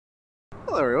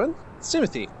Hello everyone, it's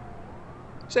Timothy.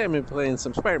 Today I'm going to be playing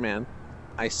some Spider-Man.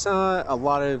 I saw a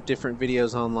lot of different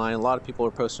videos online, a lot of people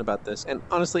were posting about this, and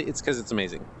honestly it's because it's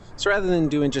amazing. So rather than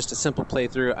doing just a simple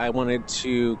playthrough, I wanted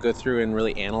to go through and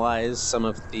really analyze some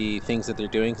of the things that they're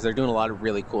doing, because they're doing a lot of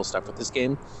really cool stuff with this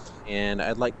game. And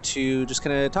I'd like to just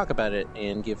kind of talk about it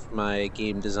and give my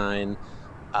game design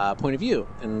point of view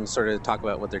and sort of talk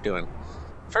about what they're doing.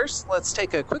 First, let's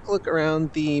take a quick look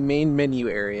around the main menu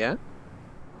area.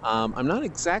 I'm not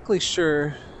exactly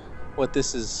sure what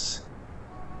this is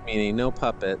meaning. No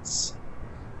puppets.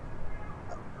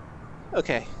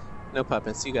 Okay, no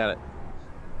puppets, you got it.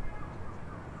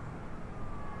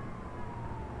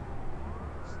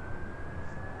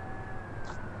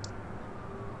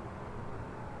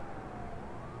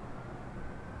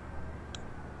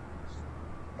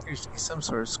 There's some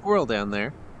sort of squirrel down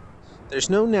there. There's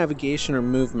no navigation or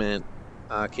movement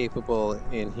capable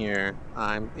in here.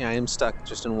 I am stuck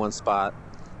just in one spot,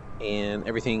 and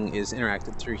everything is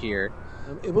interacted through here.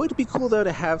 It would be cool though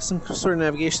to have some sort of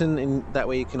navigation, and that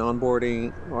way you can onboard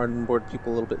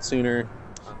people a little bit sooner.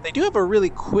 They do have a really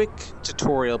quick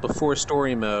tutorial before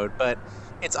story mode, but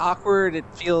it's awkward. It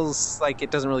feels like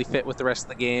it doesn't really fit with the rest of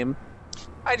the game.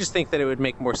 I just think that it would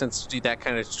make more sense to do that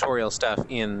kind of tutorial stuff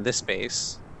in this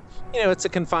space. You know, it's a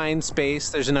confined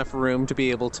space. There's enough room to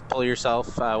be able to pull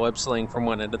yourself web sling from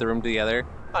one end of the room to the other.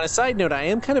 On a side note, I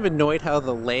am kind of annoyed how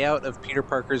the layout of Peter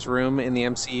Parker's room in the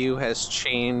MCU has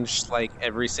changed like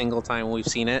every single time we've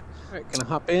seen it. All right, gonna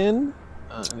hop in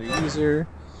under user,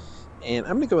 and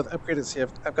I'm gonna go with upgraded. See,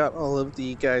 I've got all of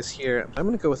the guys here. I'm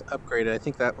gonna go with upgraded. I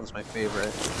think that one's my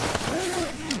favorite.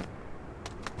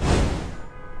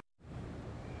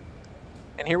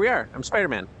 And here we are. I'm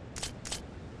Spider-Man.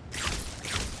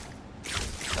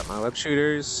 Got my web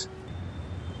shooters.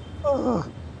 Oh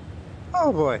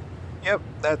boy. Yep,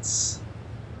 that's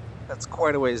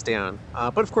quite a ways down.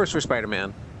 But of course we're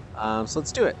Spider-Man. So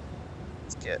let's do it.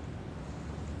 Let's get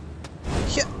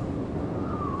hit.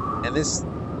 And this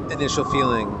initial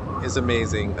feeling is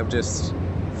amazing of just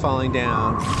falling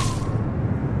down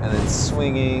and then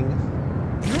swinging.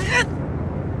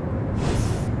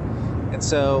 And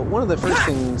so one of the first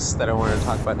things that I wanted to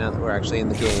talk about now that we're actually in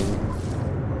the game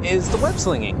is the web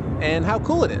slinging and how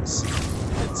cool it is.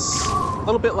 It's a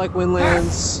little bit like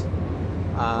Windlands.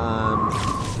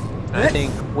 And I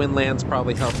think Windlands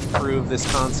probably helped prove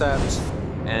this concept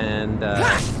and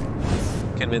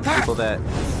convince people that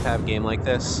you have a game like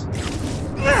this.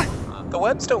 The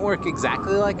webs don't work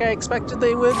exactly like I expected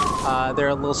they would. They're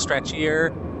a little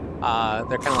stretchier.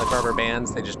 They're kind of like rubber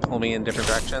bands. They just pull me in different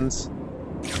directions.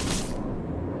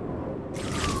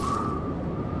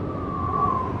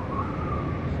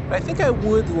 I think I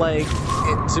would like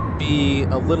it to be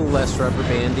a little less rubber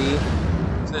bandy.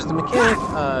 So there's the mechanic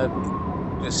of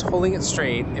just holding it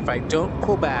straight. If I don't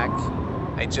pull back,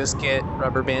 I just get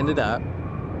rubber banded up.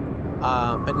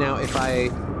 But now if I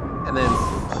and then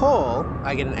pull,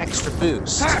 I get an extra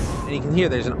boost. And you can hear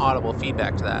there's an audible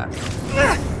feedback to that.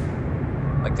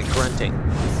 Like the grunting.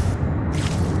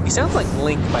 He sounds like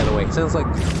Link, by the way. He sounds like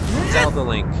Zelda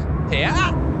Link.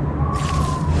 Yeah!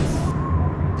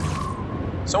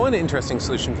 So one interesting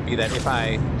solution could be that if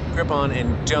I grip on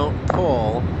and don't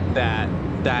pull, that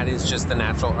is just the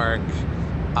natural arc,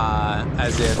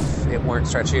 as if it weren't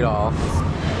stretchy at all.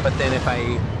 But then if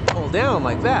I pull down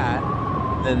like that,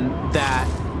 then that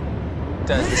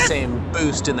does the same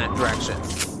boost in that direction.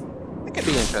 It could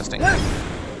be interesting.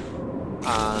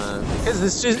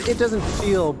 Because it doesn't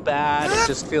feel bad, it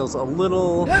just feels a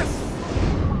little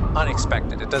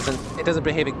unexpected. It doesn't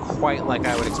behave it quite like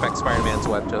I would expect Spider-Man's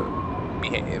web to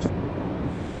behave.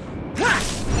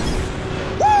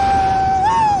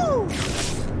 Oh,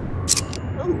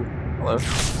 hello.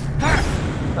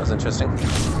 That was interesting.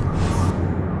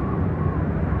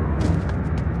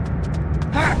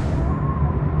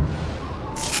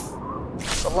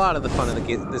 A lot of the fun of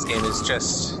this game is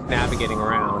just navigating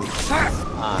around,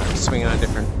 swinging on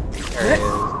different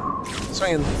areas,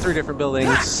 swinging through different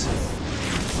buildings.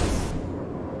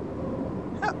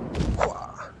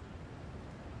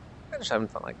 Just having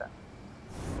fun like that.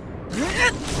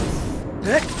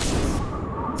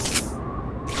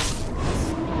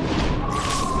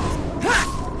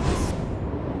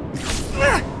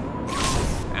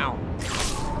 Ow.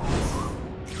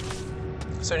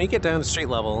 So when you get down to street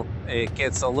level, it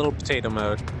gets a little potato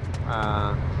mode.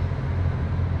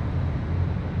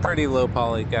 Pretty low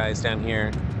poly guys down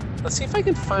here. Let's see if I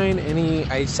can find any.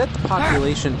 I set the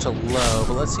population to low,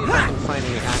 but let's see if I can find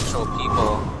any actual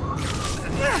people.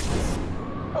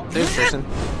 Oh, there's a person.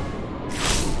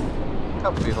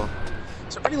 Couple people.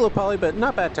 So pretty low poly, but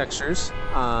not bad textures.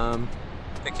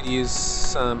 They could use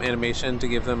some animation to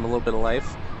give them a little bit of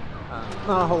life.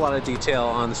 Not a whole lot of detail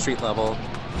on the street level,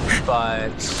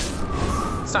 but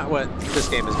it's not what this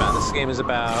game is about. This game is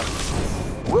about,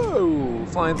 whoa,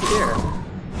 flying through the air.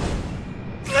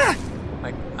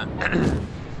 Like,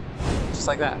 just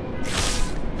like that.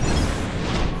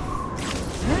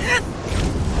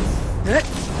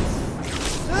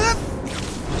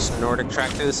 Just Nordic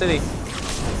track through the city.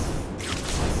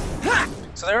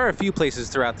 So there are a few places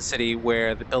throughout the city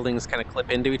where the buildings kind of clip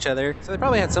into each other. So they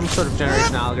probably had some sort of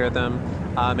generation algorithm.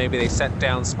 Maybe they set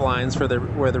down splines for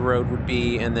where the road would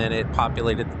be, and then it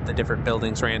populated the different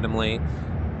buildings randomly.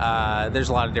 There's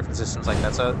a lot of different systems like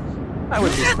that. So I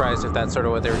wouldn't be surprised if that's sort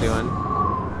of what they were doing.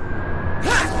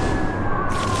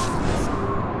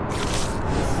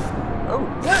 Oh,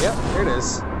 yep, there it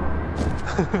is.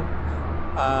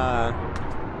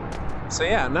 So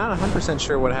yeah, I'm not 100%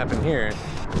 sure what happened here.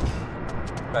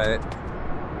 But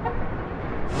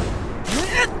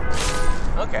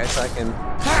okay, so I can.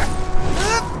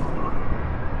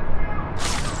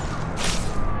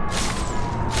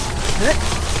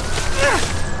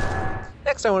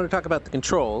 Next, I want to talk about the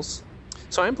controls.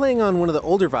 So I'm playing on one of the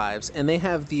older Vives, and they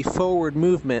have the forward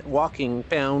movement walking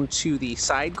bound to the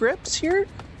side grips here,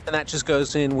 and that just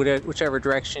goes in whichever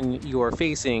direction you are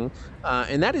facing,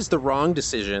 and that is the wrong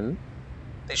decision.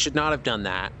 They should not have done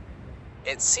that.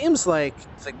 It seems like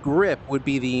the grip would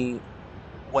be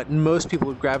what most people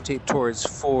would gravitate towards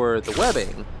for the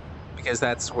webbing, because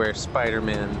that's where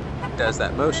Spider-Man does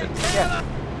that motion. Yeah.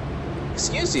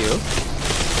 Excuse you.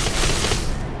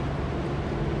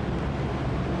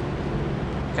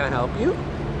 Can I help you?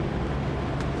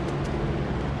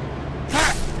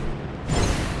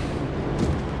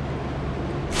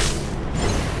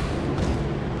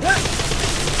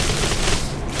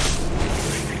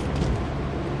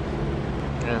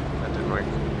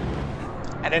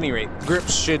 At any rate,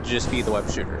 grips should just be the web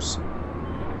shooters.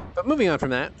 But moving on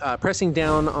from that, pressing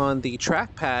down on the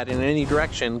trackpad in any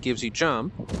direction gives you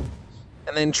jump.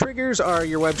 And then triggers are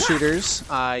your web shooters.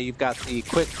 You've got the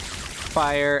quick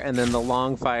fire and then the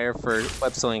long fire for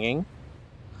web slinging.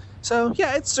 So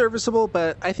yeah, it's serviceable,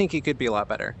 but I think it could be a lot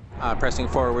better. Pressing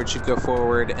forward should go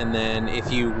forward, and then if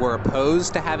you were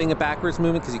opposed to having a backwards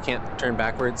movement, because you can't turn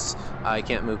backwards, you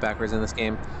can't move backwards in this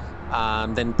game,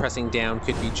 then pressing down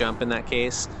could be jump in that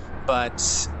case.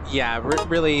 But yeah,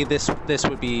 really this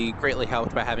would be greatly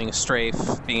helped by having a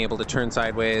strafe, being able to turn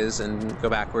sideways and go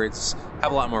backwards,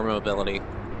 have a lot more mobility.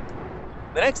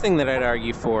 The next thing that I'd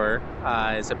argue for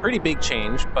is a pretty big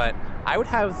change, but I would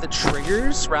have the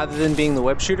triggers, rather than being the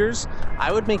web shooters,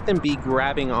 I would make them be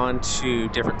grabbing onto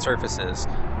different surfaces.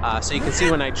 So you can see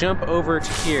when I jump over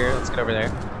to here, let's get over there,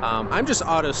 I'm just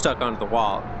auto stuck onto the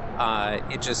wall.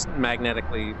 It just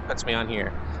magnetically puts me on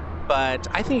here. But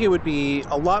I think it would be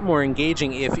a lot more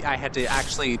engaging if I had to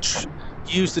actually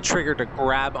use the trigger to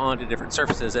grab onto different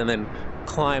surfaces and then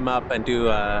climb up and do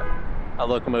a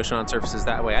locomotion on surfaces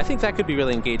that way. I think that could be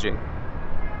really engaging.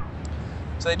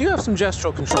 So they do have some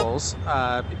gestural controls,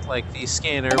 like the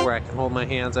scanner where I can hold my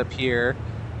hands up here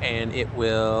and it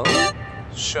will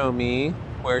show me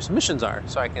where some missions are.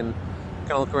 So I can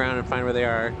kind of look around and find where they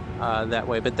are that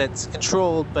way. But that's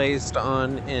controlled based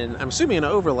on, I'm assuming, an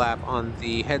overlap on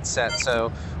the headset. So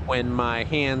when my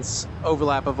hands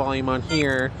overlap a volume on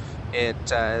here, it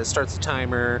starts a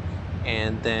timer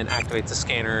and then activates the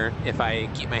scanner if I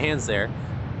keep my hands there.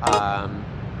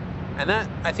 And that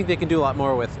I think they can do a lot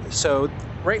more with. So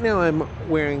right now I'm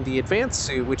wearing the advanced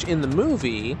suit, which in the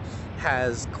movie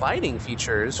has gliding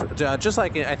features, just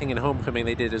like I think in Homecoming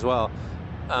they did as well.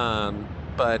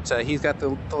 But he's got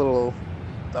the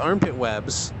armpit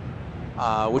webs,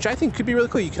 which I think could be really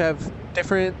cool. You could have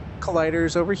different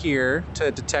colliders over here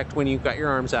to detect when you've got your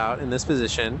arms out in this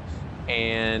position,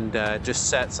 and just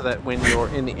set so that when you're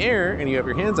in the air and you have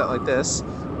your hands out like this,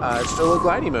 it's still a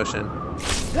gliding motion.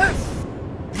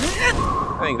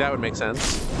 I think that would make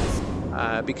sense,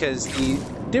 because the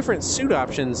different suit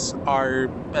options are,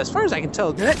 as far as I can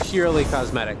tell, purely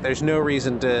cosmetic. There's no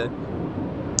reason to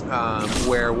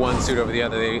wear one suit over the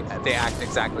other. They act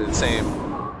exactly the same.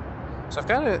 So I've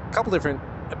got a couple different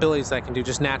abilities that I can do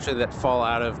just naturally that fall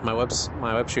out of my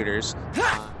web shooters.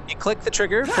 You click the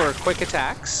trigger for quick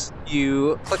attacks.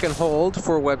 You click and hold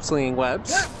for web slinging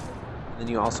webs. And then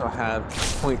you also have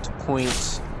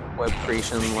point-to-point web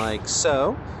creation like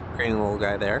so, creating a little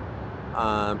guy there.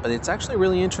 But it's actually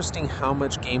really interesting how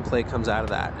much gameplay comes out of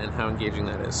that and how engaging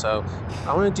that is. So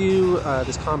I want to do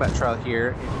this combat trial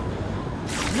here.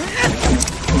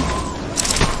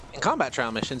 In combat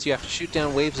trial missions, you have to shoot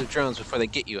down waves of drones before they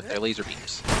get you with their laser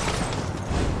beams.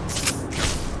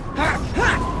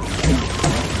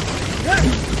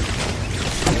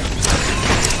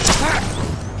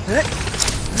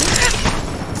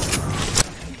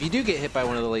 If you do get hit by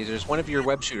one of the lasers, one of your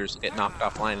web shooters will get knocked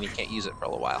offline and you can't use it for a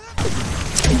little while.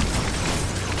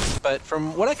 But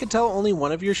from what I could tell, only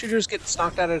one of your shooters gets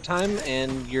knocked out at a time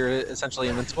and you're essentially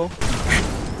invincible.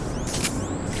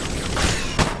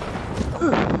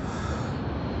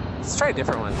 Let's try a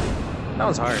different one. That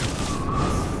one's hard.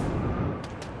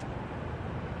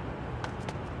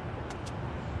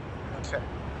 Okay.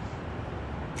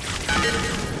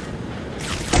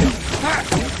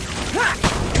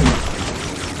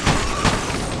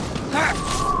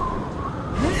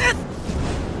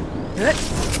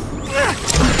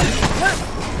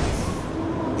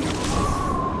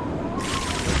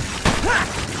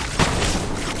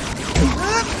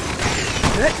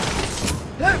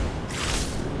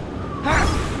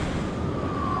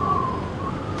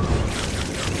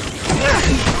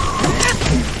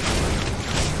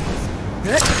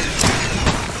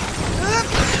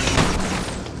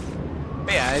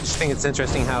 I just think it's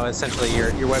interesting how essentially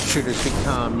your web shooters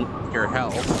become your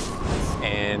health,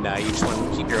 and you just want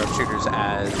to keep your web shooters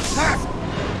as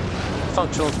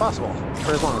functional as possible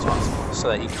for as long as possible, so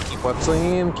that you can keep web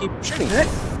slinging and keep shooting.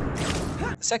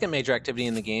 The second major activity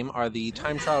in the game are the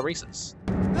time trial races.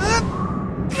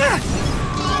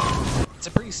 It's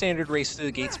a pretty standard race through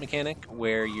the gates mechanic,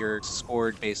 where you're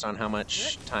scored based on how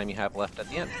much time you have left at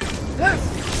the end.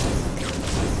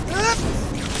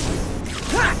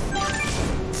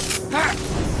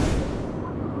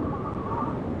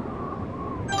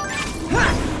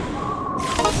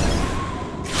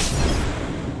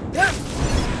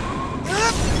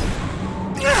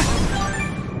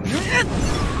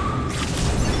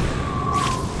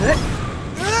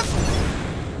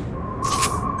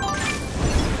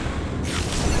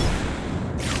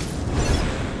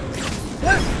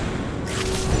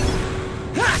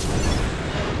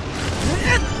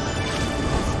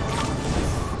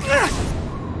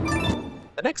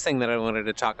 The next thing that I wanted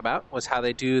to talk about was how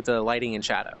they do the lighting and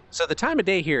shadow. So the time of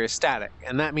day here is static,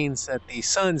 and that means that the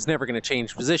sun's never going to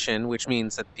change position, which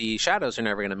means that the shadows are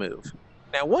never going to move.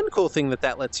 Now, one cool thing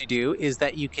that lets you do is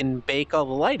that you can bake all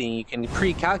the lighting. You can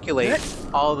pre-calculate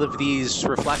all of these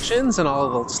reflections and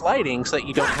all of this lighting so that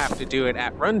you don't have to do it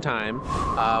at runtime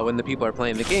when the people are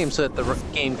playing the game, so that the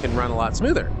game can run a lot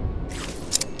smoother.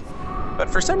 But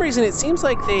for some reason, it seems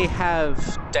like they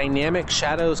have dynamic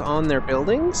shadows on their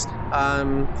buildings.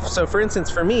 So for instance,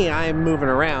 for me, I'm moving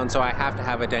around, so I have to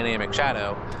have a dynamic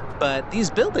shadow. But these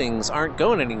buildings aren't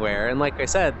going anywhere. And like I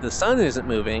said, the sun isn't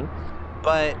moving,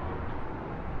 but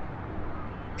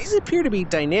these appear to be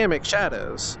dynamic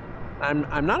shadows. I'm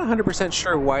not 100%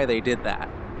 sure why they did that.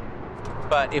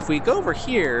 But if we go over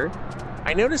here,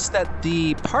 I noticed that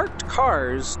the parked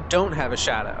cars don't have a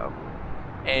shadow.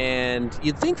 And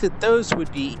you'd think that those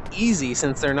would be easy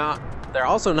since they're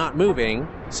also not moving,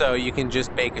 so you can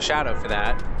just bake a shadow for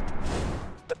that.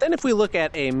 But then if we look at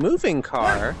a moving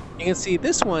car, you can see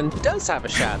this one does have a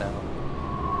shadow.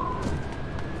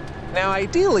 Now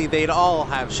ideally they'd all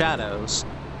have shadows,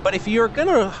 but if you're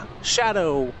gonna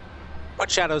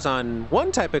put shadows on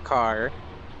one type of car,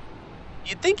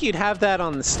 you'd think you'd have that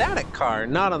on the static car,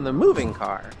 not on the moving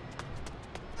car.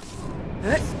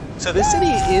 So this city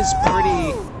is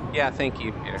pretty... Yeah, thank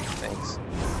you, Peter. Thanks.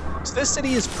 So this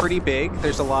city is pretty big.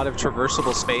 There's a lot of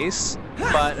traversable space,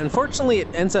 but unfortunately it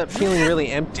ends up feeling really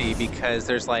empty because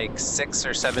there's like 6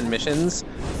 or 7 missions.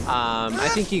 I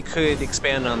think you could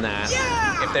expand on that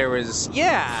if there was...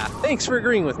 Yeah! Thanks for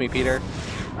agreeing with me, Peter.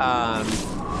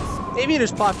 Maybe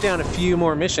just plop down a few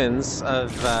more missions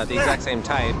of the exact same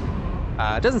type.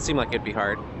 It doesn't seem like it'd be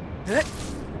hard.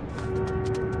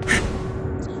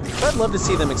 I'd love to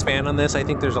see them expand on this. I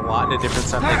think there's a lot of different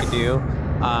stuff they could do.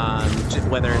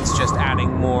 Whether it's just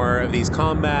adding more of these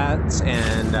combats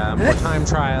and more time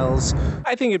trials.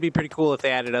 I think it'd be pretty cool if they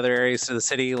added other areas to the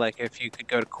city, like if you could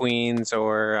go to Queens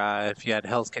or if you had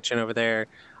Hell's Kitchen over there.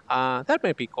 That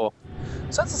might be cool.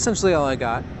 So that's essentially all I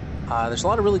got. There's a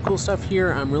lot of really cool stuff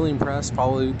here. I'm really impressed.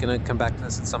 Probably going to come back to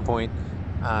this at some point,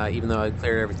 even though I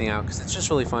cleared everything out, because it's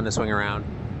just really fun to swing around.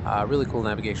 Really cool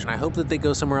navigation. I hope that they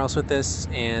go somewhere else with this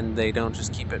and they don't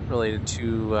just keep it related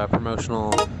to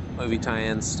promotional movie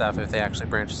tie-in stuff. If they actually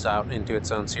branch this out into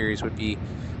its own series, would be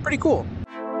pretty cool.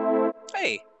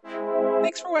 Hey,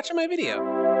 thanks for watching my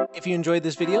video. If you enjoyed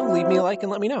this video, leave me a like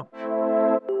and let me know.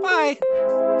 Bye!